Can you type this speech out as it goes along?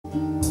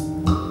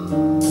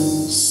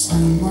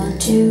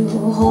to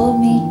hold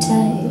me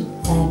tight,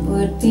 that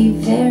would be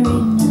very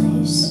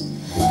nice.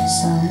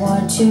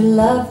 Someone to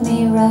love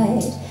me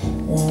right,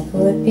 that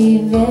would be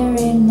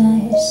very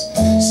nice.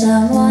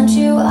 Someone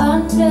to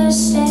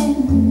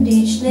understand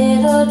each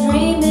little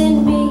dream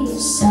in me.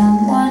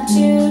 Someone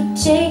to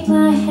take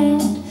my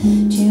hand,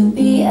 to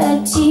be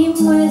a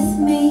team with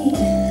me.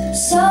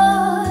 So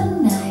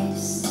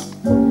nice,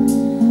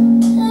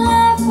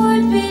 life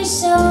would be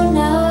so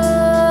nice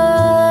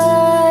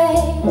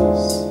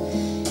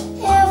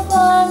if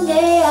one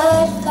day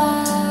I'd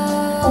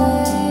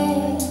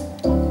find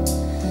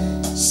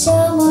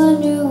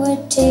someone who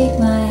would take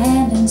my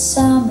hand and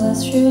samba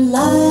through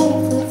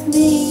life with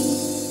me.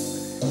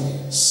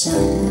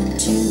 Someone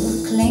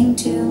to cling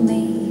to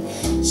me,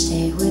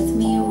 stay with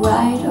me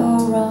right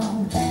or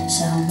wrong.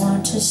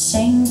 Someone to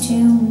sing to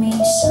me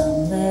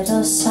some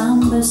little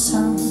samba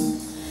song.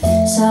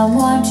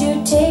 Someone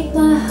to take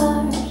my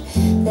heart,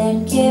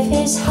 then give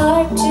his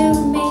heart to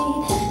me.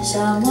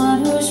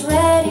 Someone who's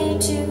ready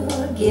to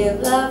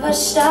give love a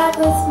start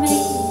with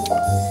me.